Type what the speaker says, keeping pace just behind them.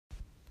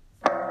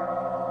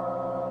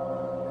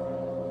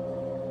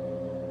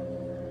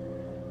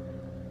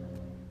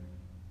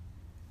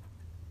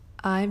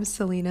I'm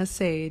Selena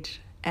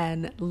Sage,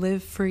 and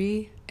Live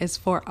Free is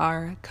for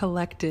our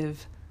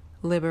collective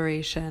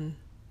liberation.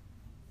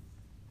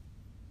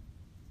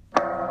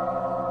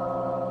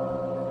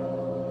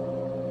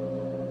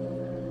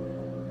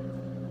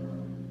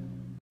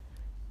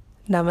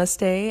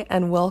 Namaste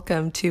and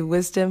welcome to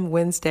Wisdom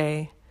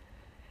Wednesday.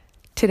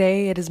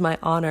 Today it is my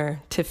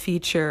honor to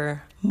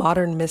feature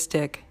modern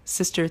mystic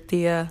Sister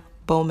Thea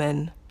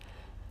Bowman,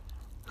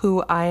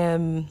 who I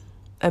am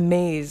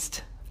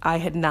amazed I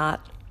had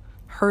not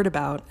heard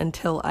about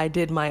until I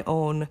did my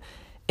own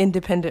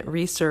independent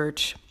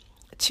research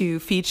to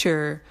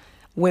feature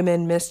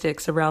women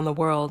mystics around the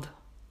world.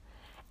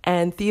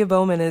 And Thea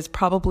Bowman is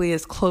probably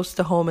as close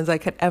to home as I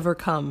could ever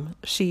come.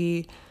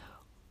 She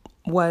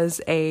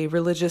was a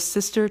religious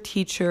sister,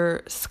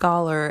 teacher,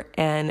 scholar,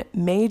 and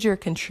major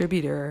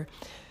contributor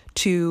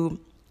to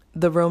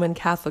the Roman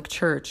Catholic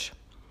Church.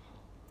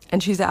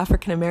 And she's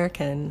African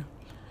American.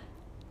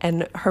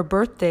 And her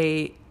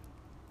birthday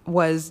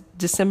was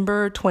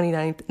December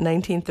 29th,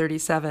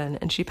 1937,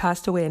 and she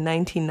passed away in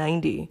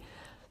 1990.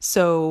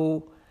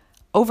 So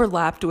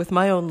overlapped with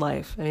my own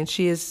life. I mean,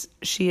 she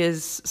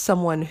is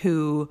someone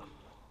who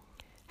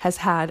has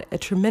had a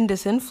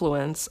tremendous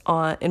influence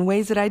in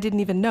ways that I didn't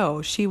even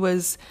know. She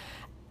was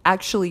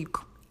actually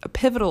a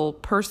pivotal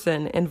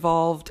person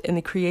involved in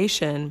the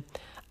creation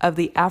of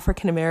the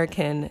African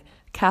American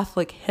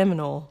Catholic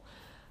hymnal,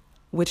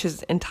 which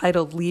is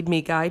entitled Lead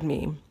Me, Guide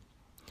Me,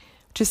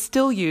 which is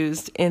still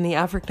used in the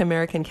African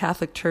American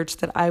Catholic Church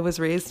that I was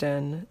raised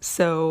in.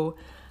 So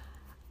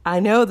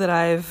I know that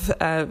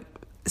I've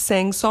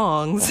sang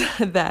songs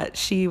that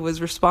she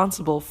was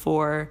responsible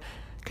for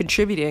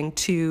contributing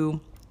to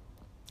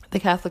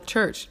the Catholic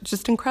Church.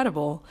 Just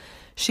incredible.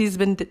 She's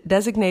been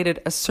designated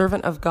a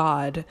servant of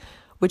God,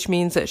 which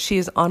means that she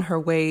is on her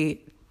way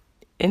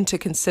into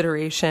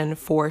consideration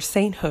for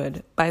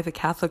sainthood by the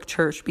Catholic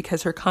Church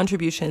because her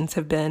contributions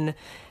have been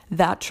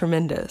that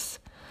tremendous.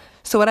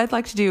 So what I'd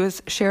like to do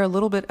is share a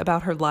little bit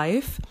about her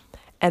life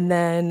and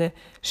then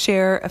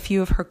share a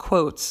few of her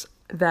quotes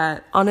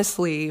that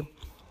honestly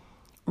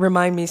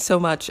remind me so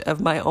much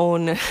of my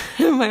own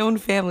my own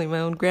family, my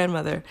own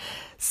grandmother.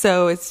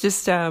 So it's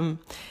just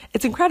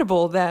it's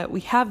incredible that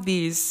we have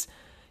these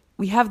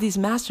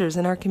masters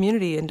in our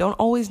community and don't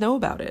always know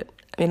about it.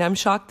 I mean, I'm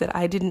shocked that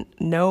I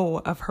didn't know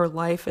of her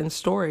life and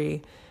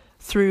story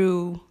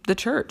through the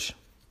church.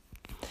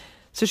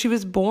 So she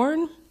was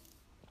born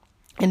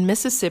in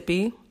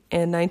Mississippi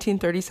in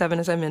 1937,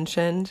 as I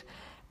mentioned.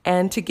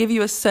 And to give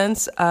you a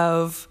sense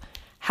of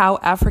how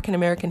African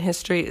American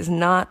history is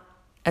not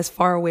as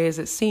far away as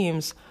it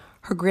seems,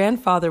 her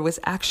grandfather was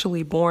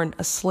actually born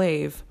a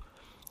slave,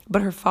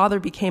 but her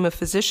father became a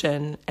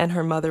physician and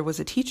her mother was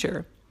a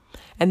teacher.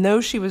 And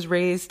though she was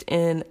raised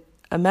in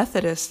a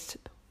Methodist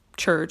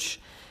church,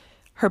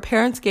 her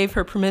parents gave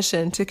her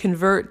permission to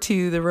convert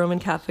to the Roman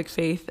Catholic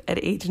faith at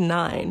age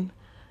 9,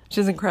 which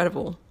is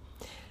incredible.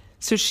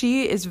 So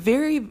she was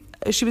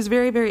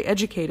very, very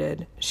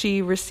educated.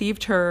 She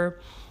received her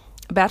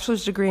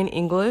bachelor's degree in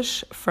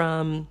English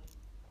from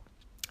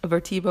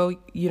Vertibo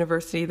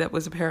University that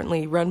was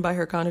apparently run by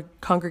her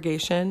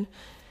congregation.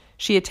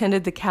 She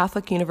attended the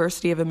Catholic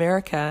University of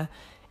America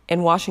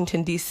in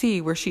Washington,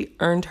 D.C., where she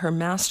earned her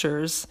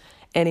master's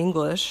in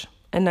English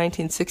in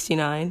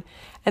 1969.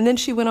 And then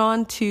she went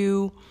on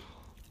to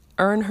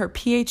earn her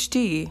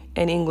Ph.D.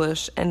 in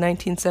English in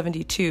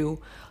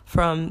 1972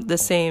 from the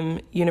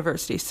same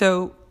university.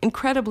 So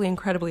incredibly,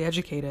 incredibly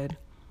educated.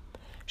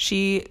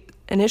 She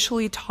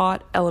initially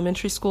taught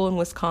elementary school in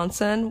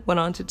Wisconsin, went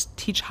on to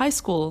teach high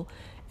school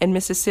in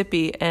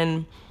Mississippi,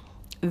 and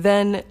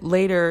then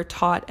later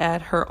taught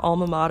at her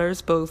alma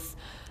maters, both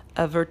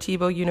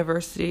Vertibo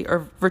University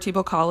or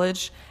Vertibo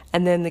College,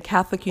 and then the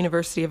Catholic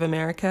University of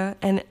America,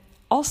 and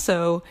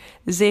also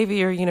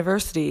Xavier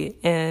University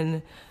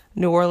in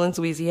New Orleans,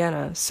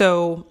 Louisiana.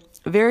 So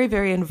very,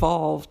 very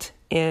involved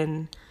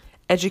in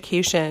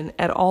education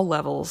at all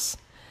levels.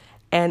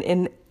 And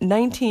in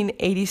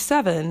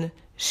 1987,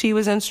 she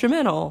was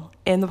instrumental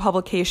in the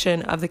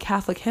publication of the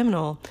Catholic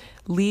hymnal,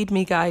 Lead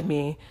Me, Guide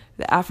Me,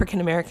 the African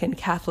American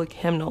Catholic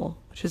hymnal,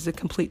 which is the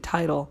complete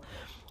title.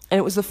 And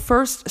it was the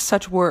first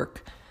such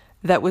work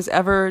that was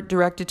ever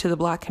directed to the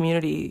Black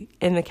community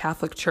in the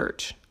Catholic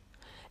Church.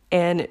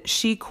 And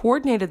she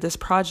coordinated this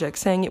project,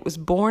 saying it was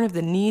born of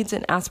the needs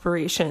and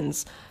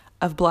aspirations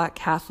of Black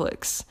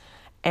Catholics,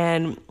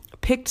 and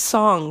picked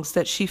songs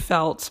that she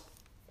felt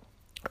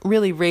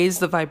really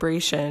raised the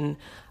vibration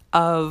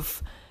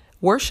of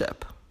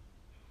worship.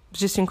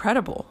 Just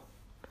incredible.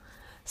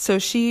 So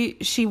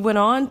she went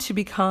on to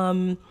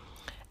become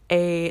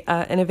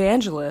an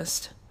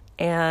evangelist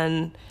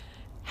and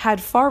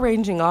had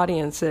far-ranging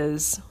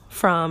audiences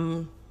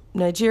from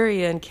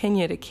Nigeria and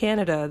Kenya to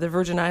Canada, the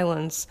Virgin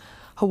Islands,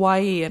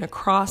 Hawaii, and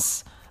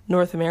across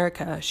North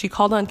America. She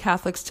called on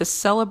Catholics to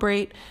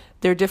celebrate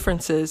their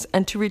differences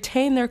and to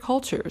retain their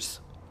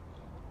cultures,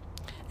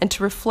 and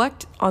to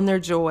reflect on their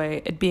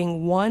joy at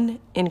being one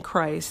in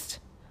Christ,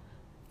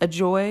 a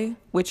joy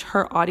which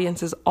her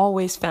audiences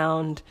always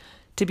found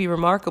to be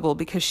remarkable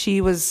because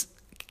she was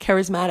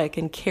charismatic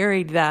and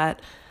carried that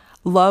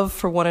love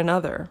for one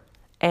another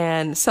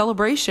and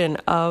celebration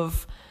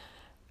of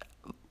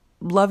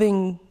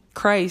loving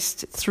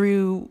Christ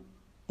through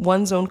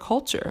one's own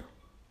culture.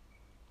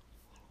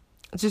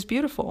 It's just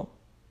beautiful.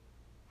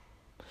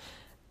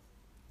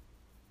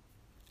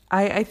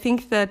 I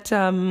think that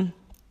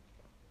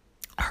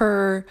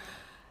her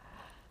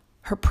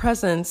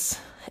presence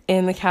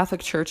in the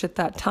Catholic Church at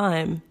that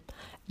time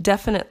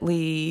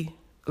definitely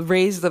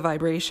raised the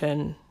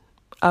vibration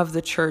of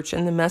the church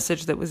and the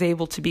message that was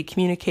able to be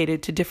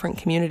communicated to different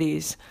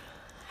communities.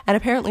 And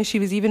apparently she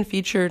was even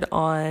featured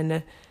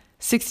on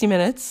 60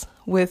 Minutes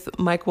with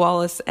Mike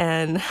Wallace,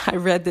 and I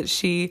read that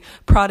she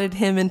prodded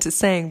him into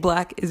saying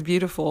 "Black is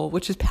beautiful,"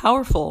 which is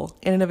powerful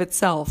in and of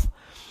itself.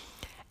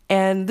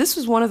 And this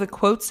was one of the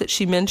quotes that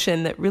she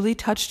mentioned that really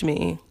touched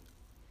me.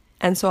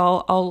 And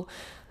so I'll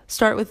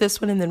start with this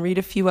one and then read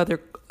a few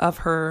other of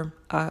her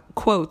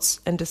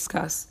quotes and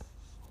discuss.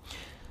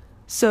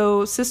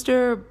 So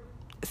Sister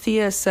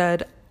Thea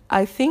said,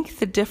 "I think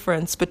the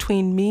difference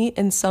between me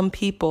and some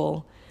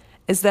people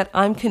is that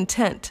I'm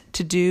content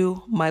to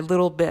do my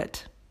little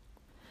bit.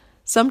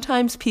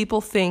 Sometimes people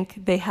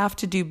think they have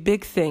to do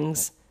big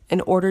things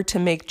in order to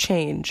make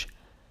change.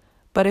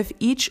 But if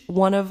each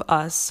one of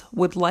us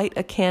would light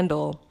a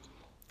candle,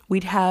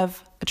 we'd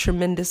have a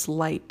tremendous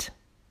light.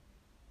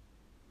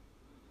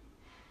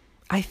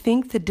 I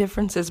think the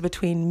differences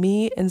between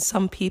me and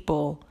some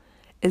people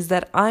is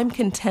that I'm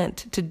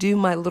content to do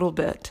my little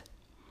bit.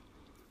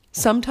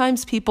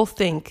 Sometimes people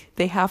think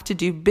they have to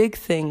do big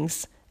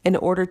things in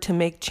order to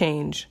make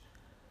change.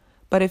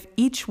 But if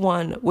each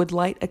one would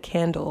light a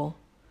candle,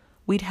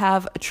 we'd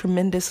have a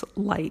tremendous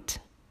light."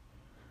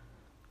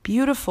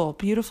 Beautiful,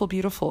 beautiful,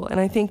 beautiful. And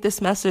I think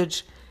this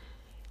message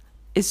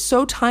is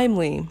so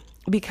timely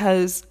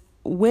because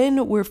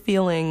when we're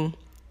feeling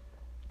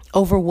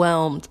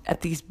overwhelmed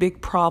at these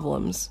big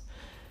problems,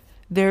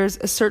 there's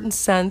a certain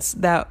sense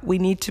that we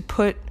need to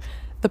put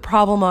the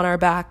problem on our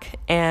back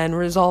and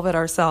resolve it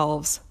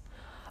ourselves.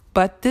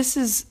 But this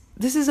is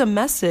a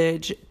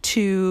message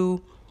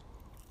to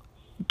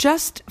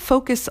just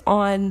focus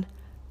on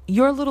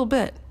your little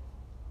bit.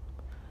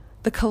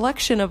 The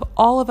collection of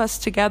all of us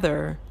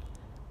together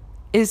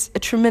is a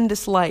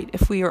tremendous light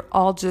if we are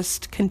all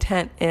just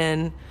content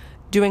in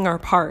doing our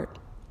part.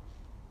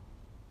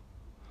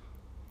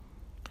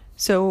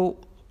 So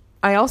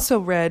I also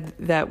read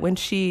that when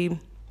she,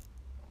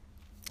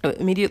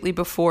 immediately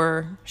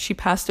before she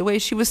passed away,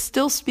 she was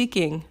still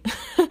speaking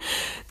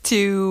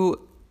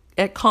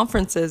at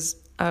conferences,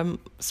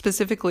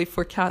 specifically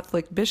for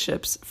Catholic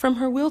bishops, from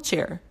her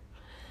wheelchair.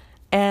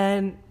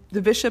 And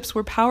the bishops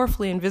were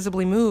powerfully and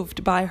visibly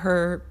moved by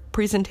her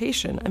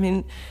presentation. I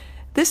mean,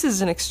 this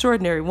is an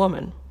extraordinary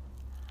woman.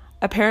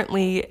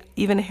 Apparently,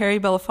 even Harry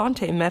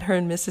Belafonte met her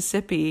in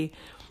Mississippi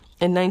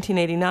in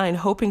 1989,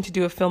 hoping to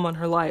do a film on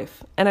her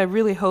life. And I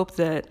really hope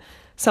that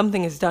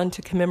something is done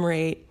to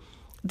commemorate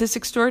this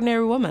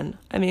extraordinary woman.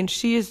 I mean,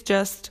 she is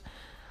just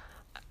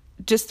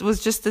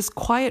was this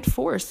quiet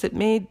force that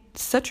made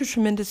such a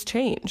tremendous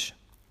change.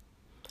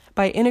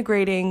 By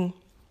integrating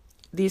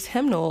these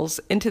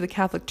hymnals into the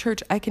Catholic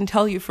Church, I can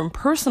tell you from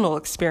personal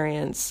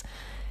experience,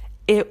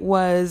 it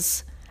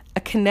was a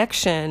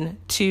connection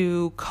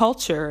to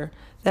culture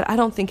that I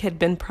don't think had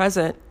been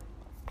present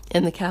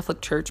in the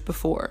Catholic Church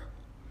before.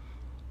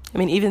 I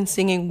mean, even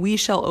singing "We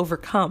Shall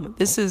Overcome,"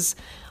 this is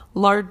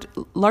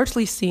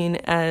largely seen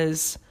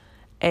as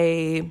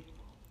a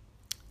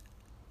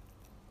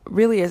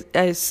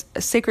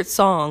sacred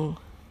song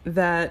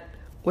that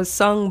was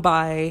sung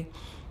by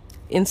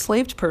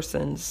enslaved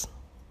persons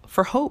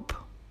for hope.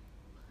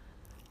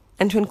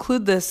 And to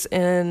include this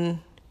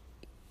in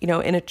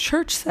a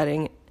church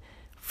setting,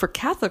 for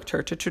Catholic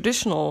Church, a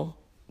traditional,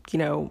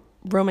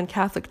 Roman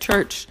Catholic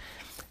Church,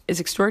 is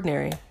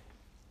extraordinary.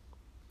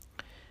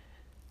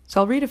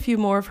 So I'll read a few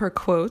more of her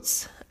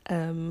quotes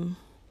that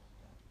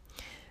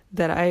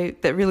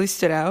really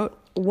stood out.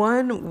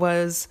 One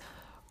was,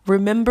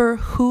 "Remember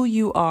who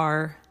you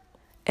are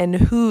and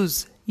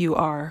whose you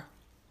are."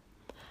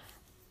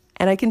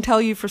 And I can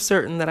tell you for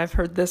certain that I've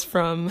heard this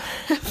from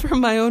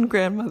my own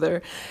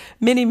grandmother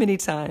many, many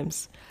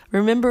times.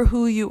 Remember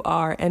who you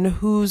are and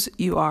whose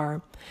you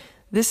are.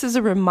 This is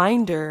a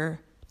reminder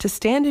to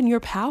stand in your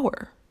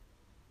power.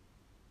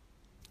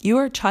 You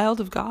are a child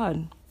of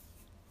God.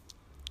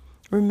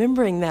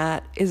 Remembering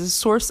that is a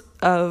source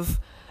of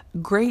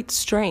great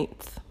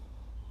strength.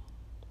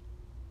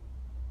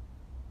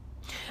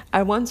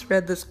 I once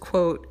read this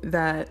quote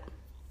that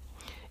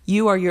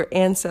you are your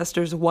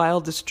ancestors'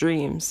 wildest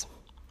dreams.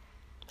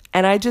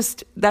 And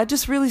that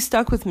just really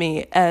stuck with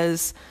me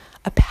as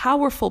a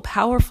powerful,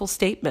 powerful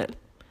statement.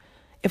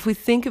 If we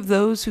think of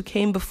those who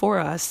came before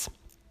us,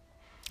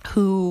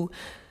 who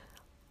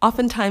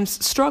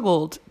oftentimes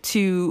struggled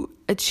to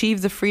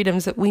achieve the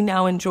freedoms that we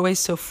now enjoy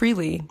so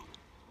freely,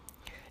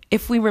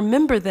 if we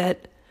remember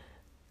that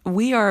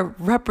we are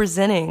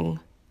representing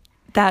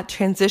that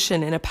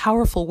transition in a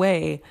powerful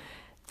way,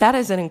 that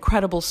is an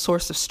incredible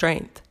source of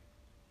strength.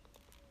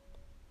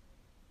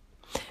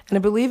 And I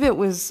believe it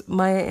was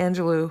Maya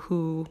Angelou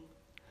who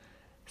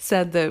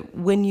said that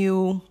when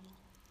you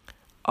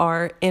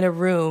are in a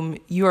room,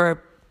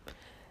 you're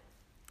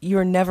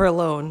never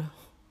alone.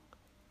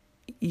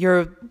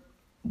 You're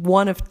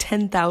one of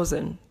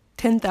 10,000.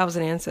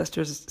 10,000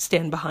 ancestors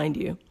stand behind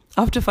you.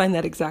 I'll have to find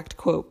that exact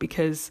quote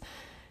because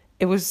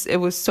it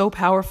was so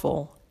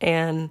powerful.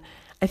 And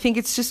I think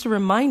it's just a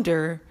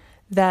reminder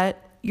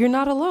that you're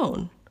not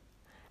alone.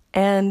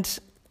 And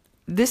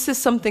this is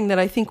something that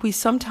I think we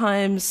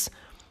sometimes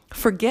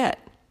forget.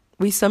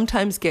 We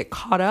sometimes get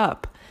caught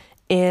up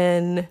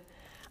in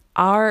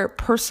our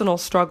personal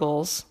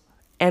struggles,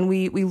 and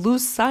we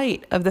lose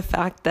sight of the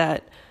fact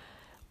that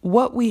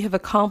what we have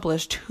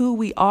accomplished, who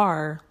we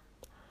are,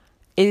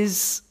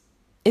 is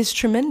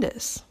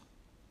tremendous.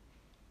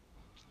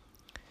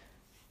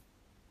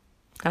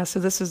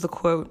 So this is the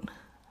quote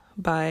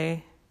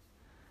by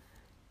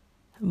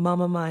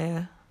Mama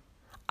Maya.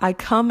 I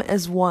come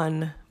as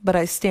one, but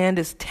I stand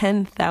as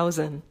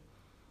 10,000.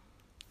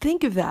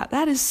 Think of that.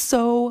 That is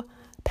so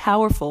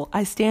powerful.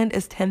 I stand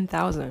as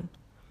 10,000.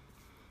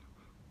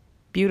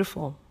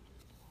 Beautiful.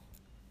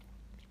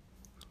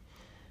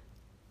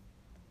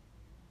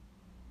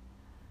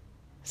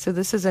 So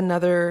this is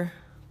another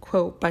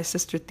quote by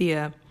Sister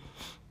Thea.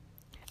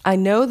 I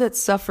know that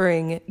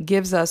suffering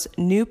gives us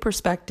new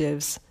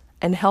perspectives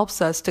and helps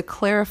us to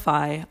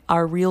clarify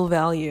our real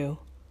value.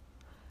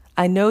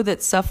 I know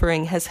that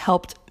suffering has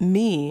helped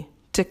me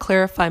to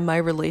clarify my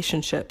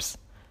relationships.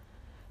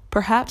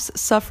 Perhaps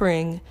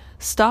suffering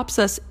stops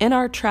us in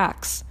our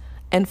tracks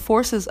and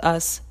forces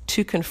us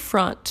to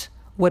confront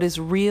what is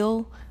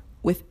real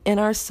within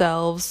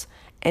ourselves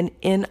and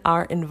in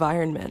our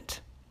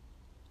environment.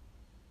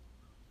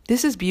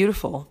 This is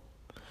beautiful.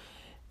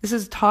 This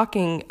is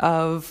talking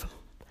of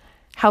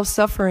how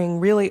suffering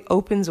really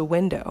opens a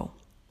window.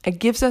 It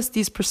gives us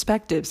these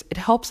perspectives. It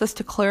helps us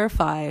to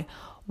clarify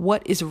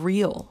what is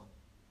real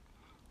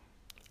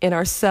in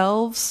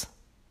ourselves,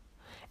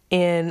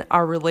 in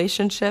our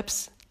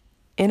relationships,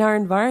 in our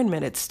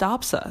environment. It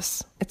stops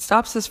us. It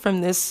stops us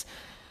from this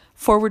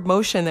forward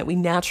motion that we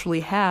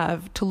naturally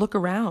have to look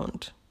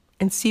around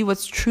and see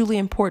what's truly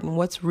important,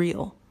 what's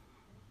real.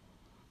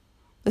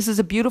 This is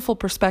a beautiful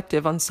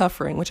perspective on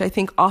suffering, which I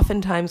think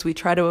oftentimes we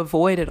try to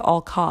avoid at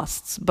all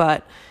costs,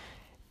 but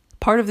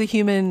part of the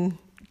human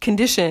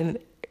condition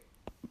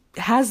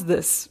has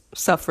this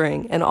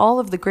suffering, and all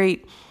of the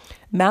great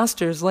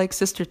masters like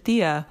Sister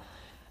Thea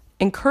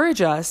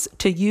encourage us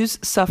to use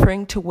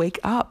suffering to wake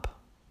up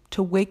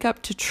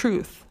to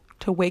truth,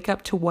 to wake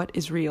up to what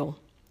is real.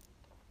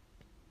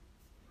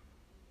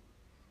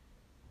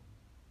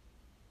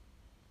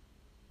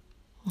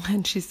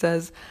 And she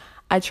says,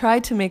 I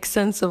tried to make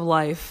sense of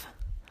life.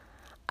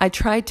 I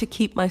tried to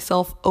keep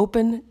myself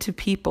open to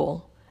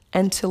people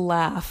and to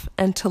laugh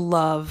and to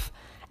love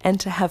and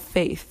to have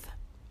faith.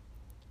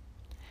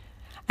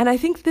 And I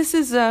think this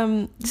is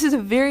a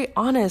very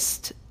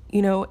honest,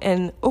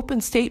 and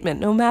open statement.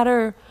 No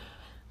matter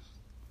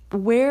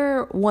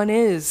where one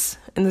is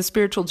in the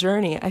spiritual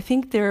journey, I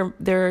think there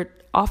are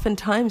often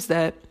times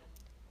that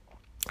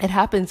it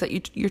happens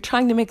that you're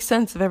trying to make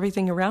sense of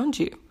everything around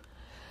you.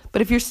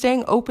 But if you're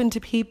staying open to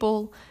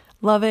people,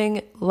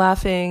 loving,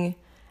 laughing,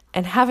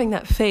 and having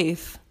that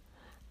faith,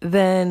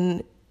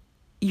 then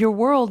your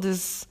world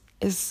is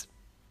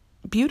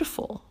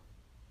beautiful.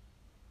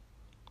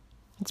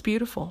 It's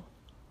beautiful.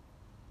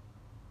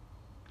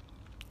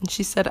 And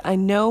she said, I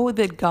know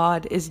that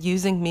God is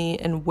using me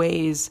in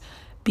ways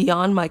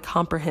beyond my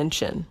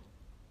comprehension.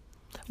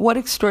 What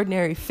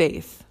extraordinary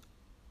faith.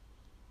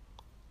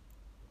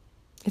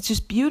 It's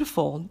just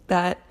beautiful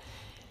that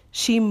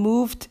she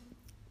moved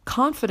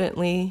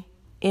confidently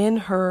in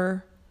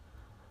her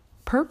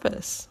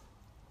purpose.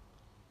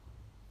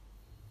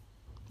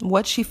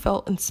 What she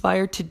felt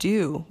inspired to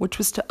do, which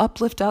was to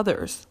uplift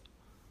others.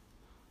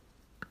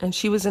 And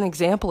she was an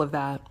example of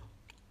that.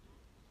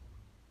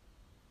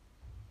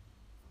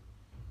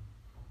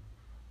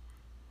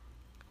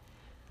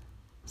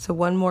 So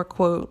one more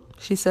quote.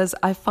 She says,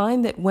 I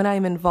find that when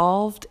I'm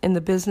involved in the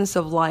business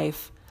of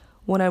life,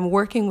 when I'm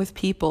working with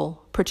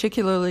people,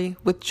 particularly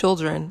with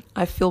children,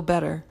 I feel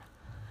better.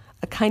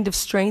 A kind of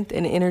strength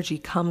and energy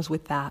comes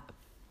with that.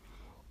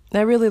 And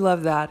I really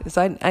love that, because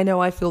I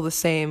know I feel the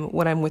same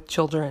when I'm with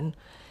children.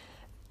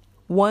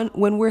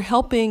 When we're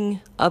helping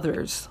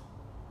others,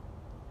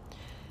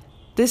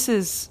 this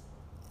is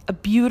a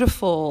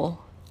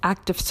beautiful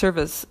act of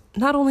service,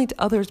 not only to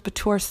others, but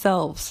to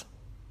ourselves.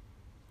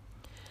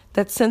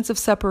 That sense of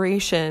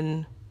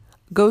separation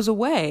goes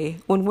away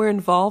when we're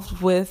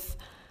involved with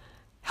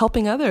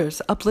helping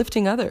others,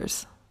 uplifting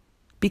others.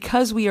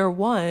 Because we are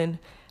one,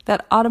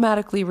 that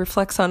automatically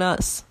reflects on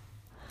us.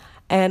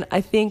 And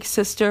I think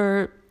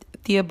Sister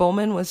Thea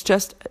Bowman was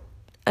just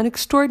an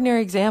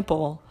extraordinary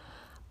example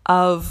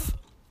of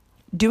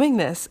doing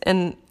this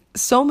in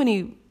so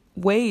many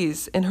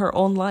ways in her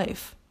own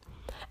life.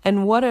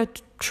 And what a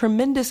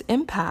tremendous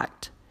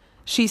impact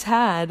she's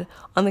had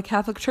on the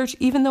Catholic Church,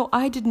 even though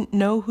I didn't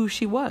know who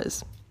she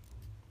was.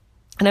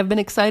 And I've been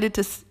excited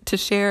to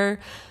share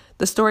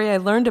the story I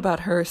learned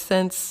about her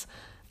since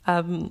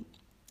I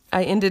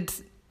ended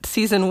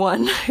season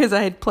 1, because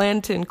I had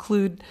planned to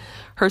include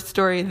her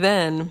story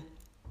then,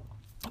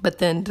 but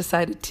then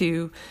decided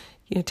to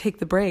take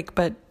the break.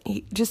 But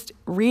just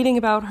reading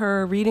about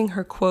her, reading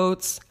her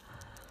quotes,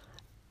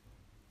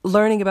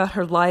 learning about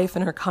her life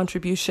and her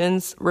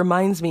contributions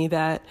reminds me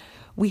that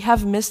we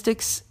have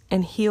mystics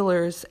and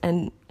healers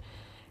and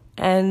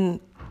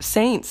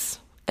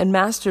saints and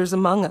masters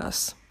among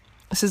us.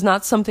 This is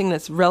not something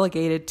that's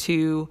relegated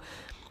to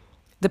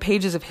the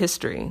pages of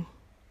history.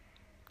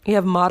 We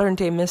have modern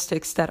day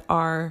mystics that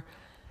are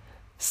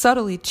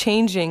subtly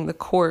changing the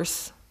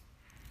course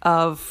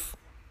of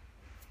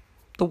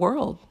the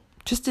world,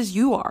 just as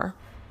you are,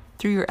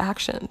 through your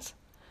actions.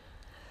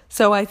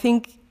 So I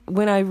think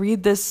when I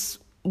read this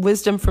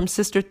wisdom from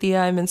Sister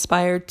Thea, I'm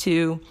inspired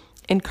to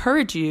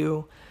encourage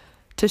you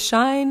to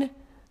shine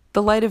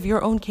the light of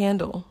your own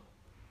candle.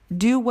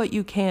 Do what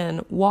you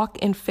can. Walk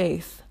in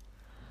faith.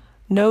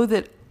 Know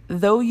that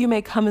though you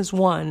may come as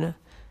one,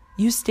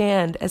 you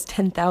stand as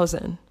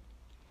 10,000.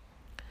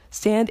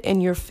 Stand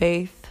in your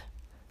faith,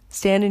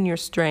 stand in your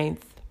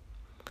strength,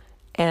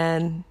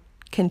 and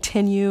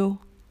continue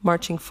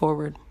marching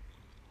forward.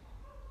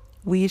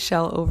 We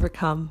shall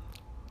overcome.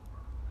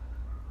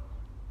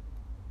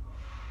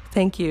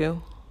 Thank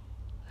you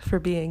for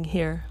being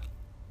here.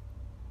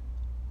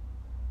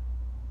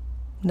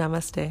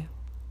 Namaste.